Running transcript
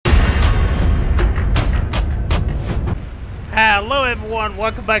Hello everyone,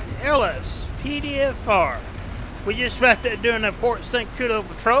 welcome back to LSPDFR. We just wrapped up doing a Fort St. Kudo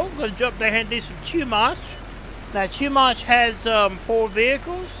patrol. Let's jump down here and do some Chumash. Now Chumash has 4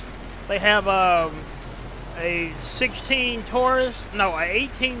 vehicles. They have a 16 Taurus, no, a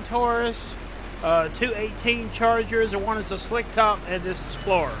 18 Taurus, 2 18 Chargers, and one is a Slick Top, and this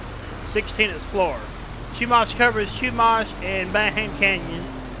Explorer, 16 Explorer. Chumash covers Chumash and Banham Canyon.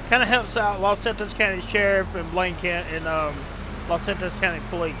 Kind of helps out Los Santos County Sheriff and Blaine County and Los Santos County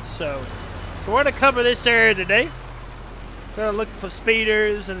Police. So we're going to cover this area today. Going to look for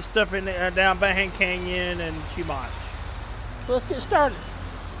speeders and stuff in down Banham Canyon and Chumash. So let's get started.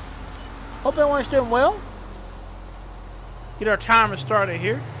 Hope everyone's doing well. Get our timer started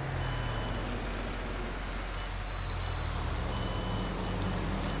here.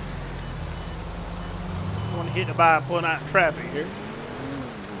 I want to hit the by pulling out traffic here.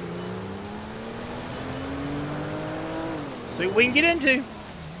 See what we can get into.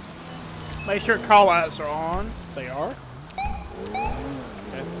 Make sure call outs are on. They are.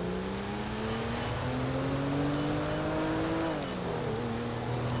 Okay.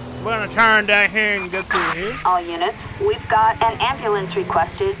 We're going to turn down here and go through here. All units, we've got an ambulance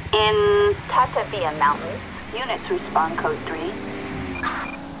requested in Tatavia Mountains. Units respond code 3.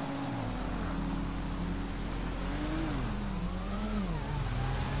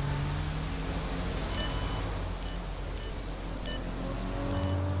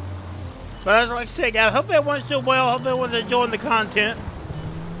 But as like I said, guys, hope everyone's doing well. Hope everyone's enjoying the content.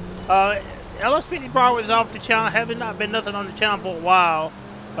 LSPDFR was off the channel. Haven't not been nothing on the channel for a while.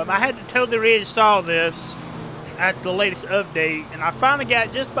 I had to totally reinstall this after the latest update, and I finally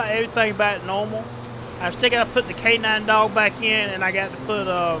got just about everything back normal. I still got to put the K9 dog back in, and I got to put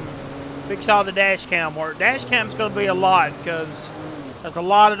fix all the dash cam work. Dash cam's going to be a lot because there's a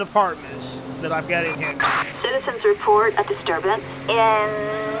lot of departments that I've got in here. Citizens report a disturbance in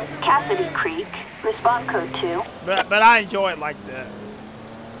Cassidy Creek. Respond code 2. But I enjoy it like that.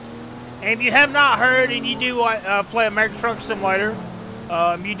 And if you have not heard and you do play American Truck Simulator,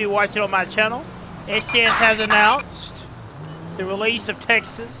 you do watch it on my channel. SCS has announced the release of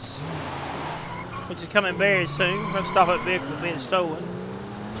Texas, which is coming very soon. We're going to stop at vehicles being stolen.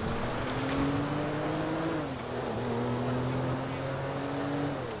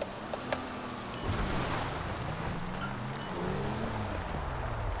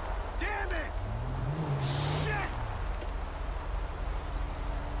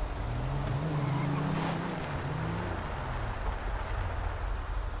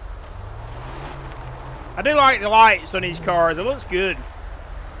 I do like the lights on these cars. It looks good.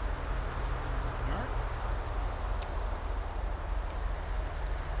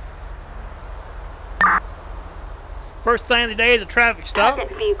 First thing of the day is a traffic stop.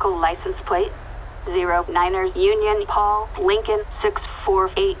 Target vehicle license plate 09ers Union Paul Lincoln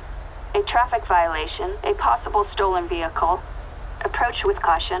 648. A traffic violation. A possible stolen vehicle. Approach with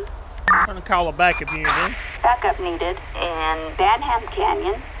caution. I'm going to call a backup unit in. Backup needed in Banham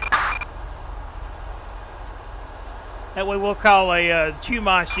Canyon. That way we'll call a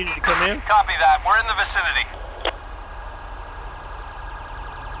Chumash unit to come in. Copy that. We're in the vicinity.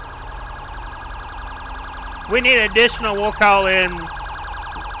 We need additional, we'll call in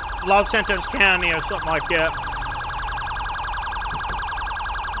Los Santos County or something like that.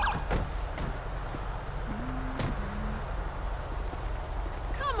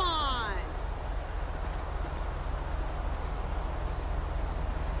 Come on!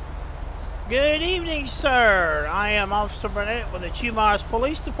 Good evening, sir. I am Officer Burnett with the Chumash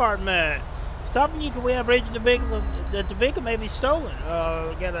Police Department. Stopping you because we have reason that the vehicle may be stolen.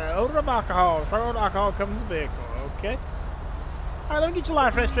 Got an odor of alcohol, strong odor of alcohol coming from the vehicle. Okay. All right, let me get your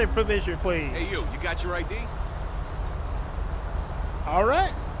life registration provision, please. Hey, you got your ID? All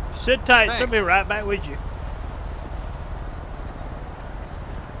right. Sit tight. Thanks. I'll be right back with you.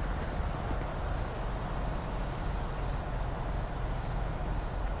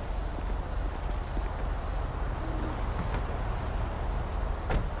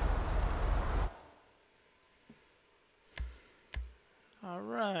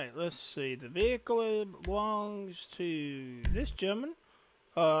 Alright, let's see. The vehicle belongs to this gentleman.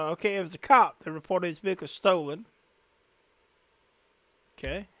 Okay, it was a cop that reported his vehicle stolen.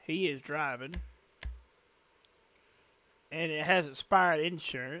 Okay, he is driving. And it has expired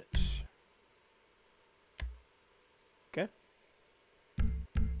insurance. Okay.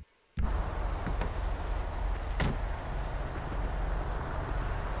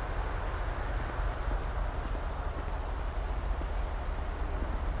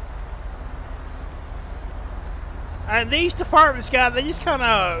 And these departments, guys, they just kind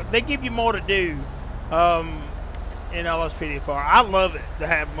of, they give you more to do. in LSPDFR. I love it to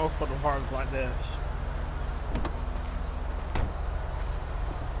have multiple departments like this.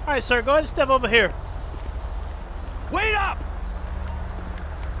 Alright, sir, go ahead and step over here. Wait up!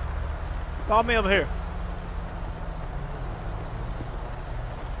 Follow me over here.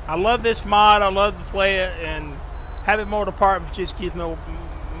 I love this mod. I love to play it, and having more departments just gives me,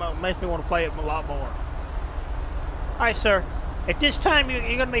 makes me want to play it a lot more. Alright, sir. At this time, you're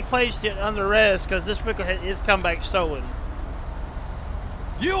going to be placed under arrest because this vehicle is come back stolen.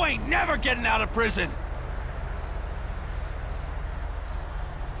 You ain't never getting out of prison!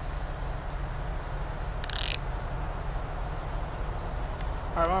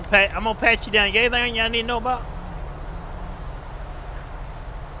 Alright, I'm gonna pat you down. You got anything y'all need to know about?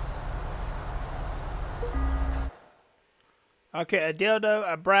 Okay, a dildo,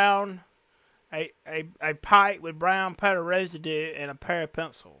 a brown, a pipe with brown powder residue, and a pair of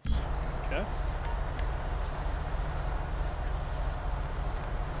pencils. Okay.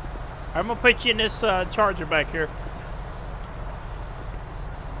 I'm gonna put you in this charger back here.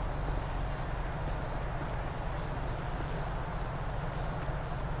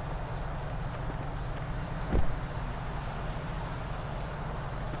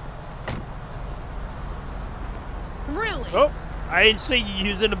 Really? Oh, I didn't see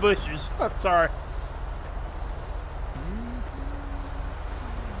you was in the bushes. Oh, sorry.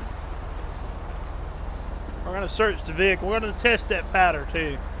 We're gonna search the vehicle. We're gonna test that powder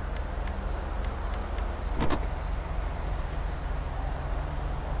too.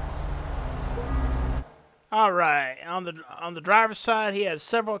 All right. On the driver's side, he had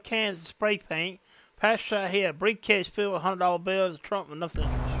several cans of spray paint. Passenger side, he had a briefcase filled with $100 bills, a trunk with nothing.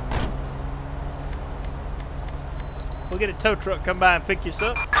 We'll get a tow truck come by and pick this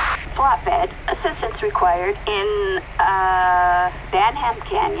up. Flatbed. Assistance required in Banham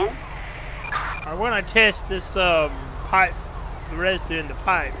Canyon. Alright, we're gonna test this pipe, the residue in the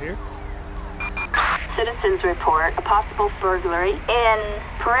pipe here. Citizens report a possible burglary in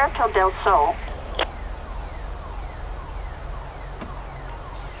Puerto del Sol.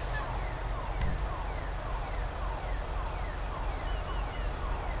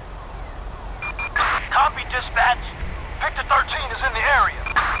 Copy, dispatch. Victor 13 is in the area.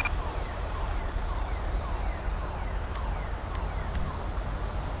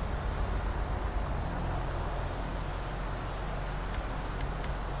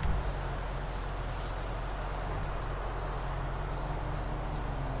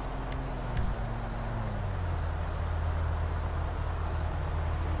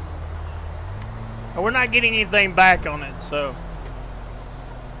 We're not getting anything back on it, so.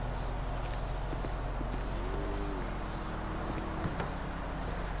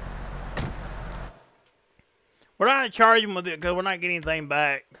 We're not gonna charge him with it because we're not getting anything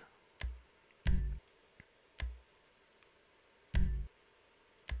back.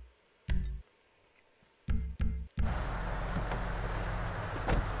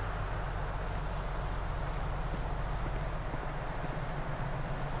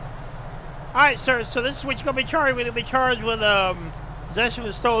 Alright, sir, so this is what you're going to be charged with. You'll be charged with possession of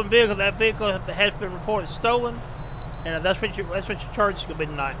a stolen vehicle. That vehicle has been reported stolen. And that's what your charge is going to be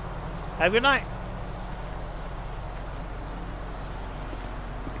tonight. Have a good night.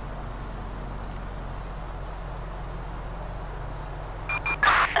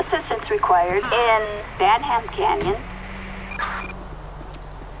 Assistance required in Banham Canyon.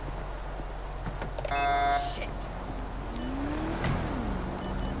 Shit.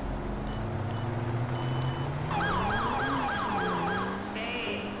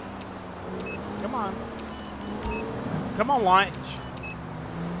 Come on. Come on, lights.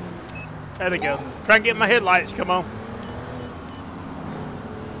 There we go. Try and get my headlights. Come on.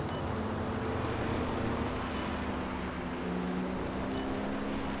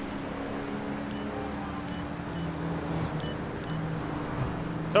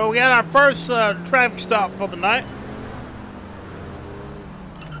 So we got our first traffic stop for the night.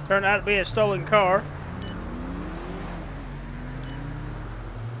 Turned out to be a stolen car.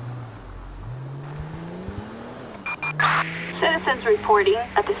 Citizens reporting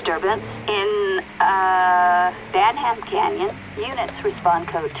a disturbance in Banham Canyon. Units respond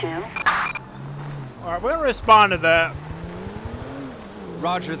code 2. Alright, we'll respond to that.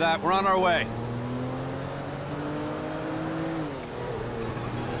 Roger that. We're on our way.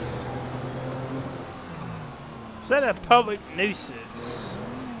 Is that a public nuisance?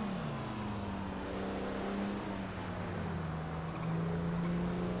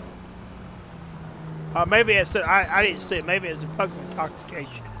 Maybe it's I didn't see it. Maybe it's a public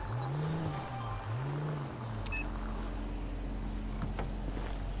intoxication.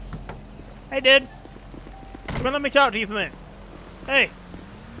 Hey, dude. Come on, let me talk to you for a minute. Hey.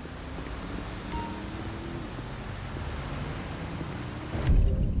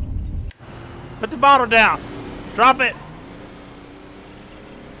 Put the bottle down. Drop it.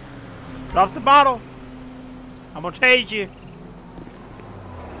 Drop the bottle. I'm gonna tase you.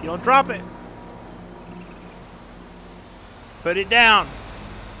 You don't drop it. Put it down.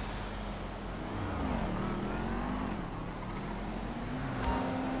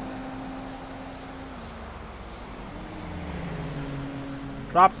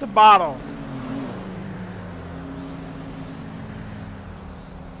 Drop the bottle.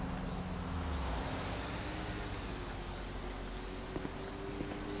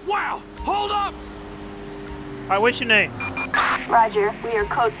 Wow! Hold up! Alright, what's your name? Roger, we are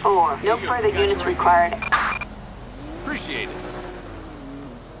code 4. No further units required. Appreciate it.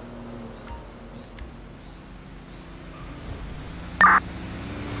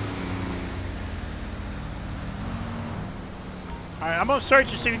 Alright, I'm gonna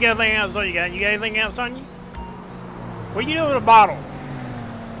search to see if you got anything else on you. You got anything else on you? What you doing with a bottle?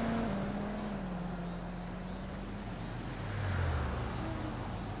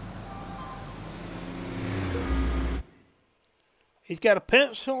 He's got a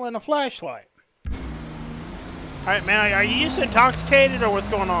pencil and a flashlight. Alright, man, are you just intoxicated or what's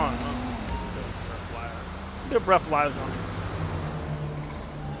going on? Do a breathalyzer on him.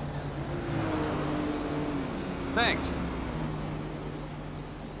 Thanks.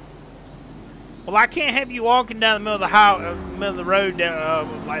 Well, I can't have you walking down the middle of the house, middle of the road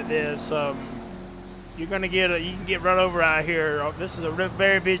like this. You're gonna you can get run over out here. This is a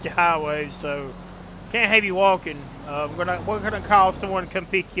very busy highway, so can't have you walking. We're gonna call someone to come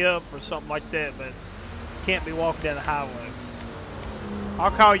pick you up or something like that, but can't be walking down the highway.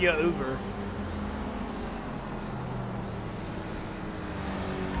 I'll call you an Uber.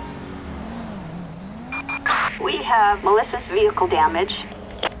 We have malicious vehicle damage.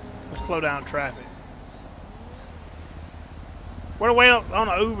 We'll slow down traffic. We're gonna wait on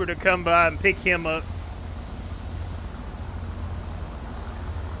an Uber to come by and pick him up.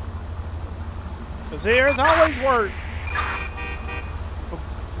 Cause there's always work.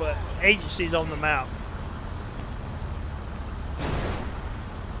 But agencies on the map.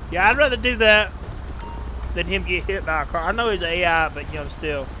 Yeah, I'd rather do that than him get hit by a car. I know he's AI, but you know,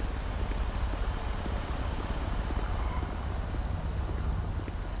 still.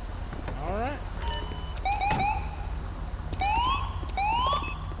 Alright.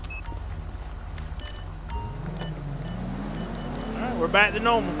 Alright, we're back to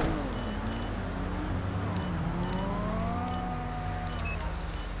normal.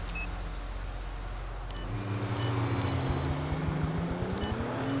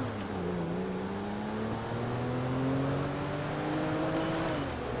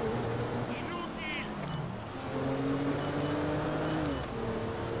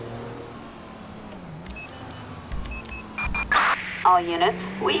 All units,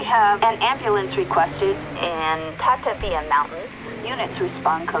 we have an ambulance requested in Tatavia Mountains. Units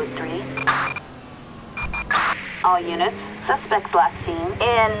respond code 3. All units, suspects last seen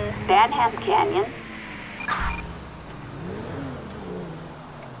in Banham Canyon.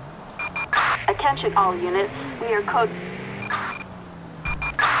 Attention all units, we are code...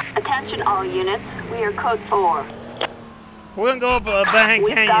 Attention all units, we are code 4. We're gonna go up Banham We've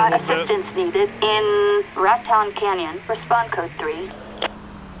Canyon got a little bit. assistance needed in Rattown Canyon. Respond code 3.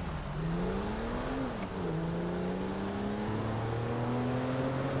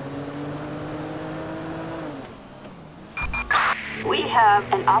 We have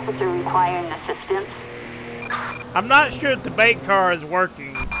an officer requiring assistance. I'm not sure if the bait car is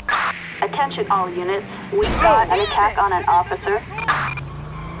working. Attention all units. We've got an attack on an officer.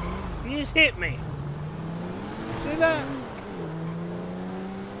 You just hit me. See that?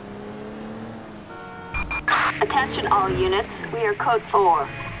 Attention all units. We are code 4.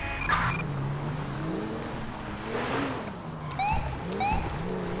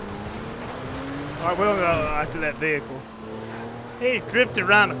 Alright, we'll go after that vehicle. He drifted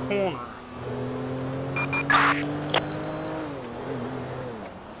around the corner.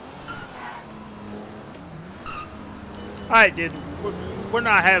 Alright, dude. We're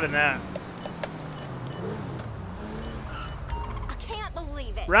not having that. I can't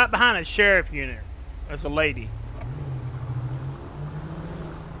believe it. Right behind a sheriff unit. There's a lady.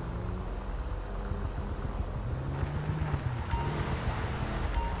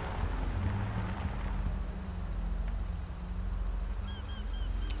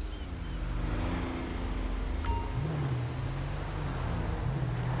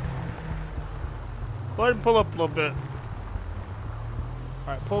 Go ahead and pull up a little bit.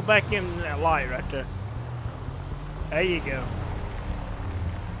 Alright, pull back in that light right there. There you go.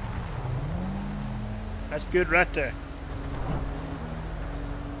 That's good right there.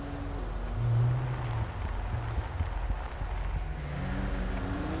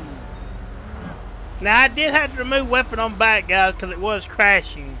 Now I did have to remove weapon on back, guys, because it was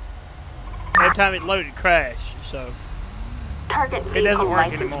crashing. Every time it loaded, crashed. So Target it doesn't vehicle work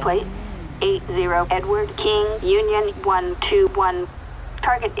license anymore. plate 80 Edward King Union 121.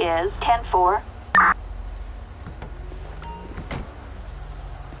 Target is 10-4.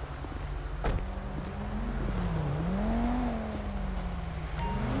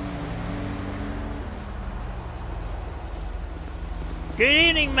 Good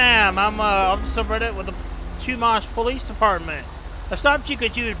evening, ma'am. I'm Officer Burnett with the Chumash Police Department. I stopped you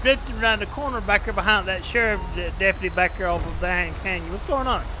because you was drifting around the corner back there behind that sheriff deputy back there off of Van Canyon. What's going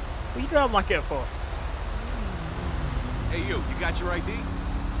on? What are you driving like that for? Hey, you got your ID?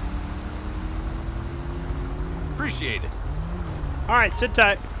 Appreciate it. All right, sit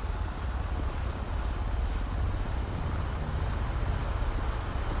tight.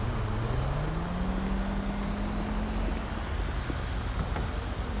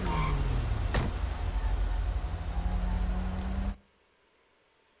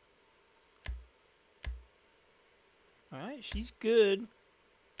 Alright, she's good.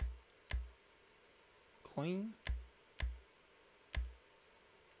 Clean.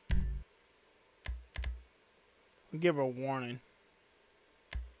 I'll give her a warning.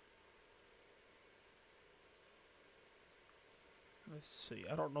 Let's see,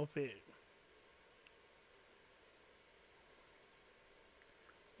 I don't know if it...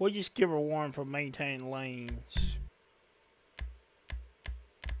 We'll just give her a warning for maintaining lanes.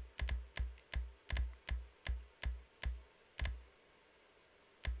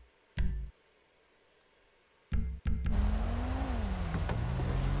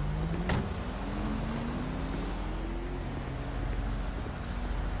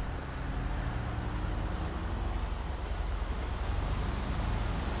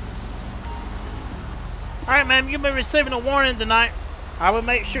 Alright, ma'am, you'll be receiving a warning tonight. I will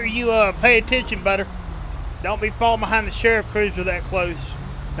make sure you pay attention better. Don't be falling behind the sheriff cruiser that close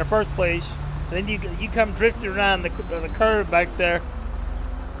in the first place. And then you come drifting around the curve back there.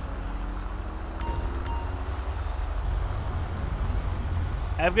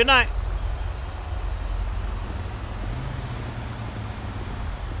 Have a good night.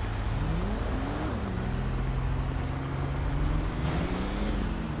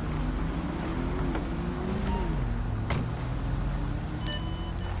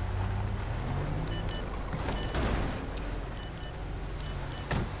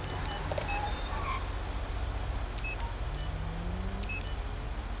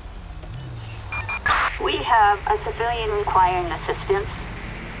 We have a civilian requiring assistance.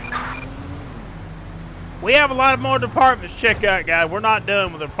 We have a lot of more departments to check out, guys. We're not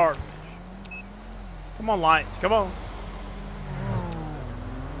done with the departments. Come on, Lights. Come on.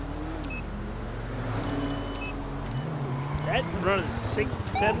 That running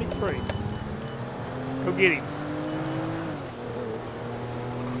 673. Go get him.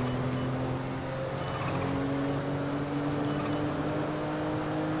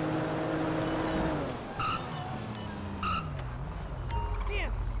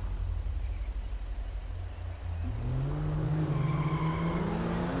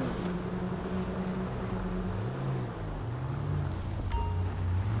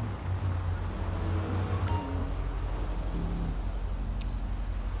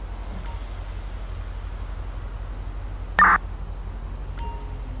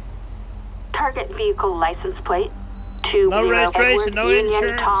 Target vehicle license plate 20 No registration, Edward no Union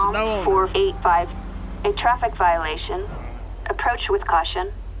insurance, Tom no owner. 485. A traffic violation. Approach with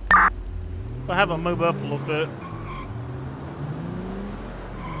caution. We'll have them move up a little bit.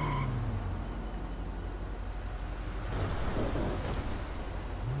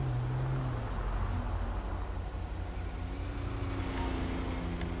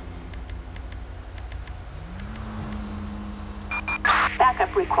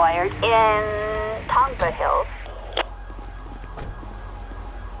 Backup required in Tonga Hills.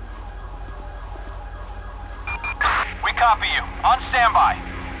 We copy you. On standby.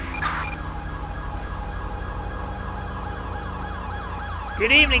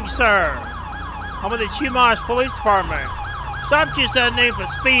 Good evening, sir. I'm with the Chumash Police Department. Stopped you suddenly for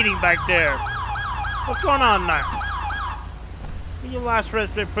speeding back there. What's going on now? Give your last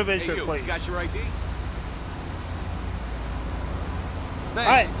resident privilege, Hey, you please. got your ID? Thanks.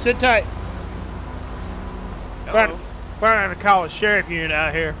 Alright, sit tight. We're going to call a sheriff unit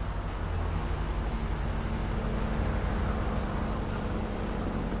out here.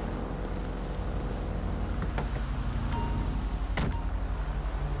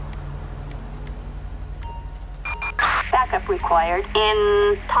 backup required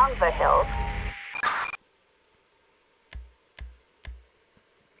in Tongva Hills.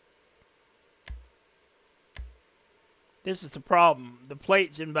 This is the problem. The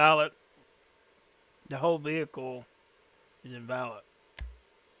plate's invalid. The whole vehicle is invalid.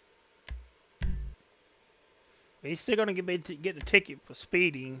 He's still going to get the ticket for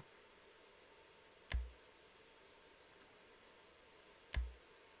speeding.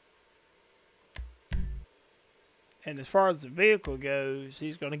 And as far as the vehicle goes,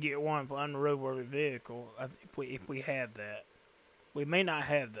 he's going to get one for unroadworthy vehicle. If we have that, we may not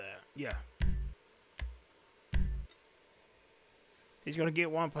have that. Yeah, he's going to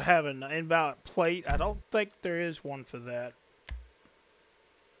get one for having an invalid plate. I don't think there is one for that.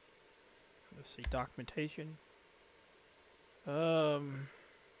 Let's see, documentation.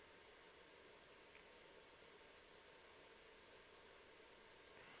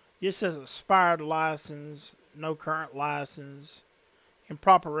 This says expired license, no current license,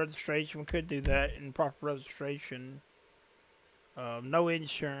 improper registration. We could do that. Improper registration. No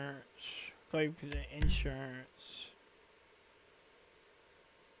insurance. 30% insurance.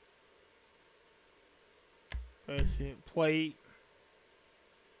 Plate.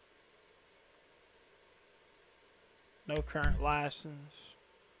 No current license.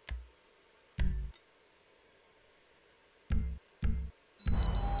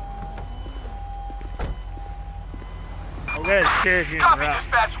 We got a sheriff here. Copy,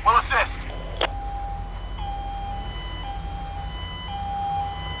 dispatch. We'll assist.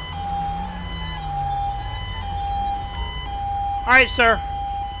 Alright, sir.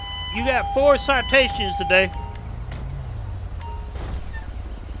 You got 4 citations today.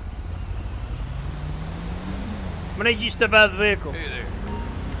 I'm gonna need you to step out of the vehicle. Hey there.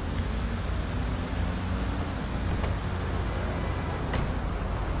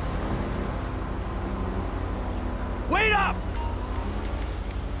 Wait up!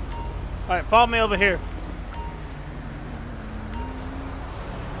 Alright, follow me over here.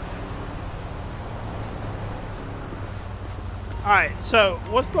 Alright, so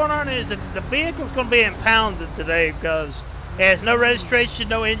what's going on is that the vehicle's going to be impounded today because it has no registration,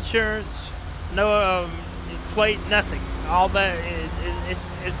 no insurance, no plate, nothing. All that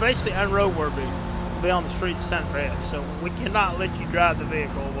it's basically unroadworthy to be on the streets of San Andreas. So we cannot let you drive the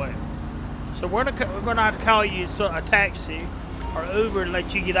vehicle away. So we're gonna have to call you a taxi or Uber and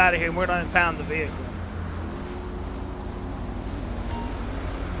let you get out of here, and we're gonna impound the vehicle.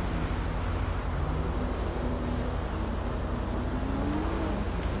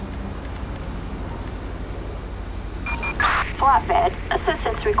 Flatbed,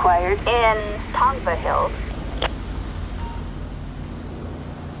 assistance required in Tongva Hills.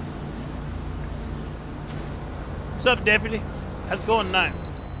 What's up, deputy? How's it going tonight?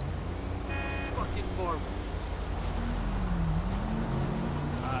 Fucking marvel.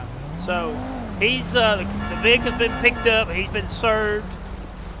 So he's the vehicle's been picked up. He's been served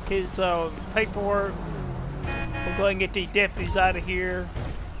his paperwork. We'll go ahead and get these deputies out of here.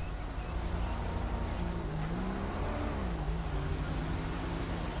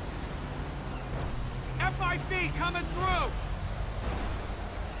 FIB coming through.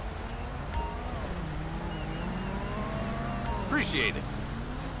 Appreciate it.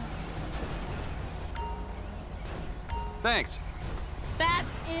 Thanks. That's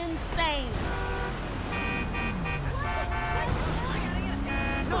insane.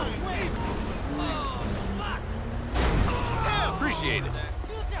 No, wait. Oh, fuck. Appreciate it.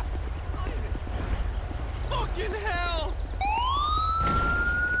 Fucking hell.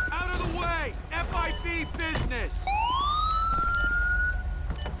 Out of the way. FIB business.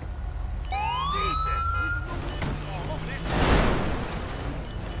 Jesus.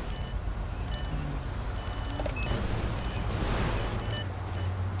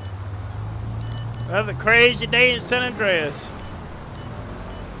 Another crazy day in San Andreas.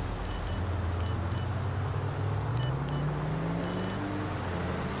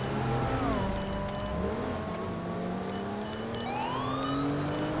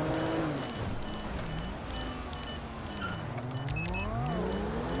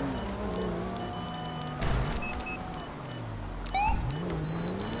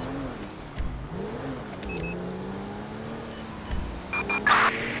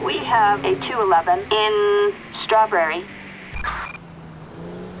 We have a 211 in Strawberry.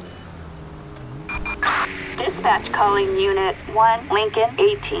 Dispatch calling Unit 1, Lincoln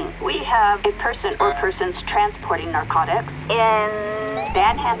 18. We have a person or persons transporting narcotics in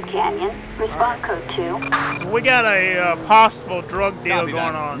Van Ham Canyon. Response code 2. So we got a possible drug deal Copy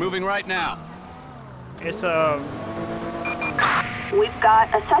going that. on. Moving right now. It's a We've got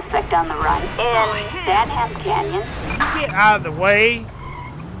a suspect on the run in Banham Canyon. Get out of the way.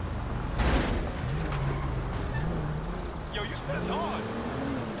 Yo, you stepped on.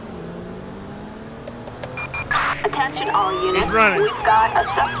 Attention all units. He's running. We've got a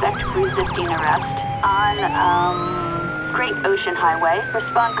suspect resisting arrest on Great Ocean Highway.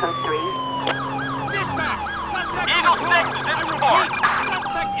 Respond code 3. Dispatch! Suspect Eagle in a car! 6 is in I report. repeat,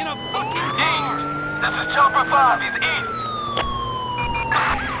 suspect in a fucking car! This is Chopper 5. He's east.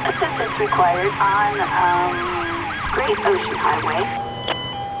 Assistance required on Great Ocean Highway.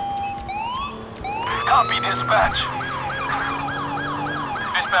 Copy, dispatch.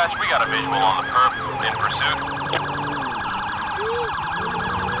 Dispatch, we got a visual on the perp in pursuit.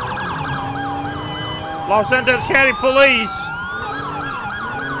 Los Angeles County Police.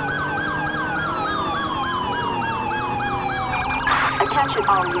 Attention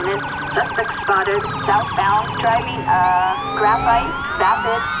all units. Suspect spotted southbound driving a graphite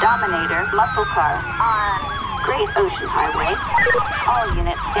vapid Dominator muscle car on Great Ocean Highway. All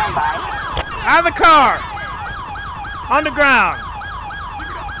units stand by. Out of the car. On the ground.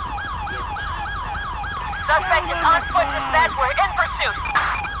 Suspect is on foot, dispatch. We're in pursuit.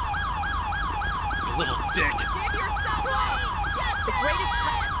 You little dick. Give yourself away! The greatest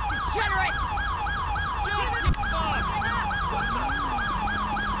degenerate!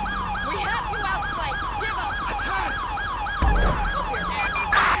 We have you outflanked! Give up!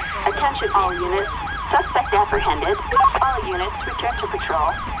 Attention all units. Suspect apprehended. All units return to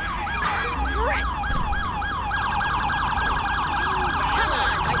patrol. Come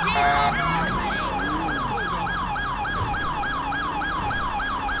on, my dear!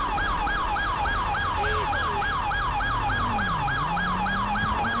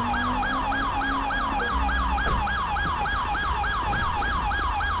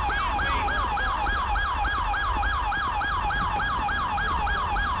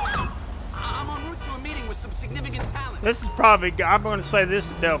 I'm en route to a meeting with some significant talent. This is probably, I'm going to say this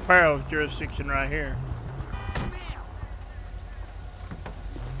is Del Perro's jurisdiction right here.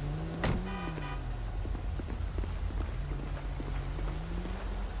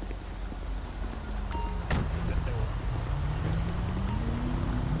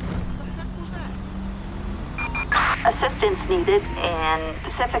 Assistance needed in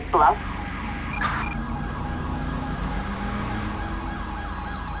Pacific Bluff.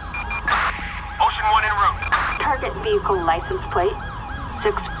 Ocean 1 en route. Target vehicle license plate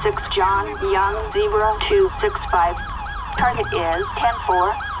 66 John Young 0265. Target is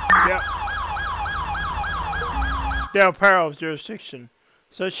 10-4. Yep. Del Perro's jurisdiction.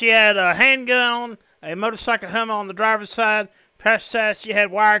 So she had a handgun, a motorcycle helmet on the driver's side. Passenger side, she had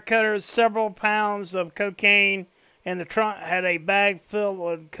wire cutters, several pounds of cocaine, and the trunk had a bag filled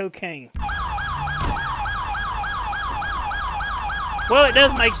with cocaine. Well, it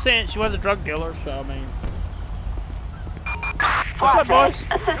does make sense. She was a drug dealer, so I mean. What's up, boys?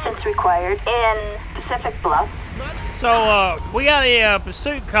 Assistance required in Pacific Bluff. So, we got a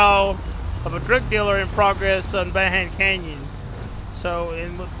pursuit call of a drug dealer in progress on Banham Canyon. So,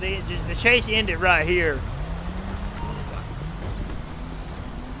 and the chase ended right here.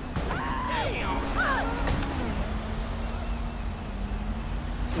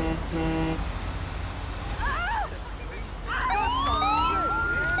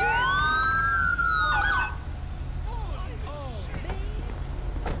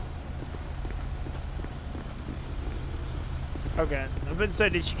 Okay, I've been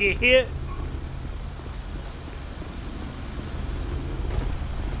saying, did she get hit?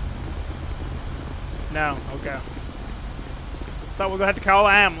 No, okay. Thought we were gonna have to call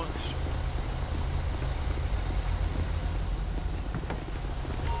an ambulance.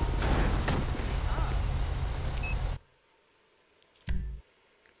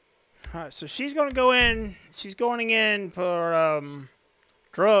 Alright, so she's gonna go in, she's going in for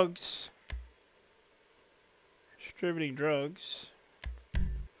drugs. Distributing drugs.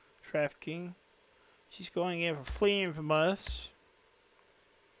 Trafficking. She's going in for fleeing from us,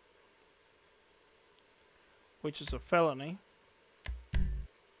 which is a felony.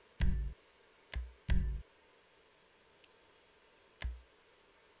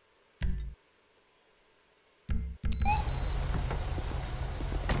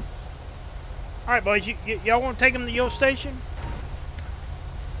 Alright, boys, y'all want to take him to your station?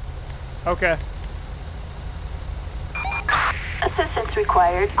 Okay. Assistance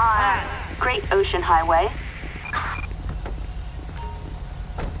required on Great Ocean Highway.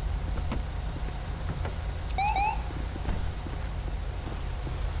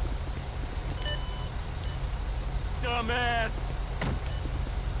 Dumbass!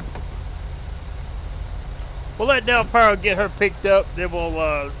 We'll let Del Perro get her picked up, then we'll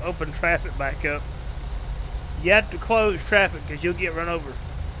open traffic back up. You have to close traffic because you'll get run over.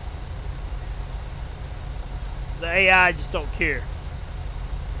 The AI just don't care.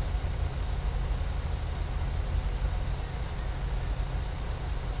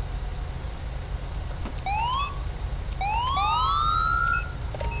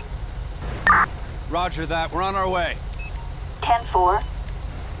 Roger that. We're on our way. 10-4.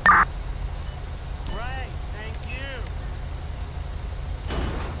 Right, thank you.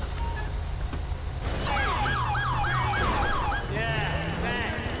 Yeah,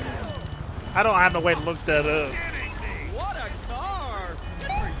 thanks. I don't have no way to look that up. What a car! Good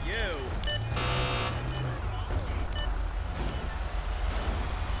for you.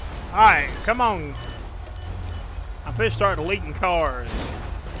 Alright, come on. I'm finna start deleting cars.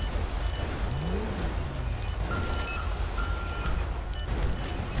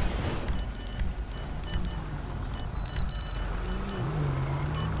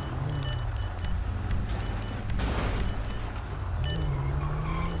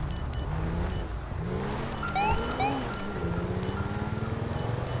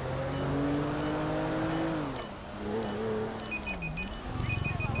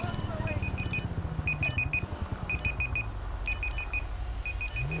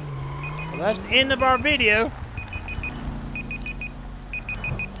 Well, that's the end of our video.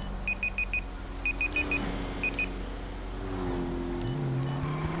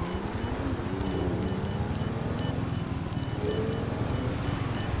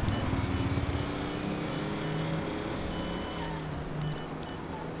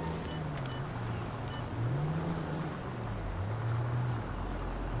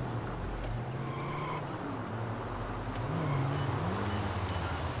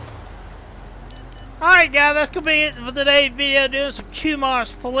 Alright guys, that's going to be it for today's video, doing some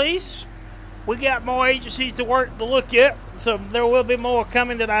Chumash police. We got more agencies to look at, so there will be more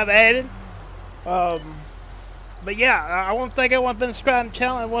coming that I've added. But yeah, I want to thank everyone who's been subscribing to the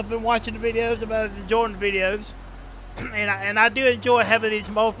channel and everyone who's been watching the videos, and enjoying the videos. and I do enjoy having these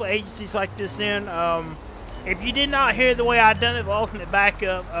multiple agencies like this in. If you did not hear the way I done it with Ultimate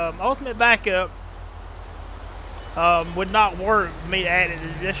Backup, would not work for me to add it the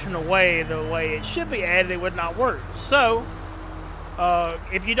additional way, the way it should be added, it would not work. So,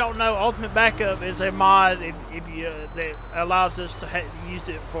 if you don't know, Ultimate Backup is a mod that allows us to use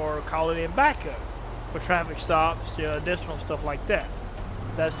it for calling in backup, for traffic stops, additional stuff like that.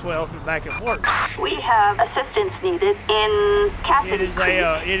 That's the way Ultimate Backup works. We have assistance needed in Cassidy.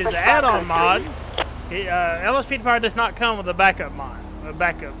 It is an add-on mod. LSPDFR does not come with a backup mod.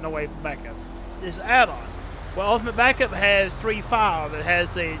 No way for backup. It's an add-on. Well, Ultimate Backup has 3 files. It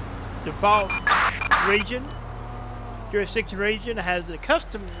has a default region, jurisdiction region. It has a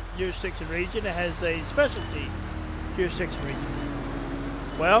custom jurisdiction region. It has a specialty jurisdiction region.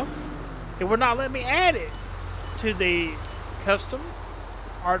 Well, it would not let me add it to the custom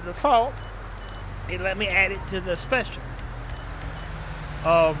or default. It let me add it to the special.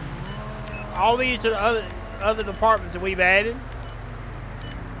 All these are the other departments that we've added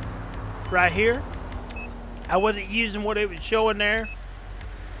right here. I wasn't using what it was showing there.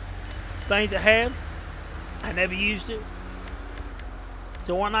 Things I had, I never used it.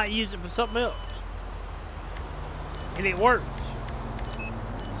 So why not use it for something else? And it works.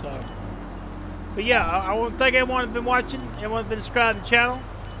 So, but yeah, I want to thank everyone who's been watching, everyone who's been subscribing to the channel.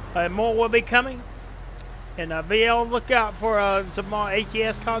 More will be coming. And be on the lookout for some more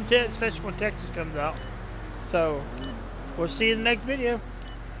ATS content, especially when Texas comes out. So, we'll see you in the next video.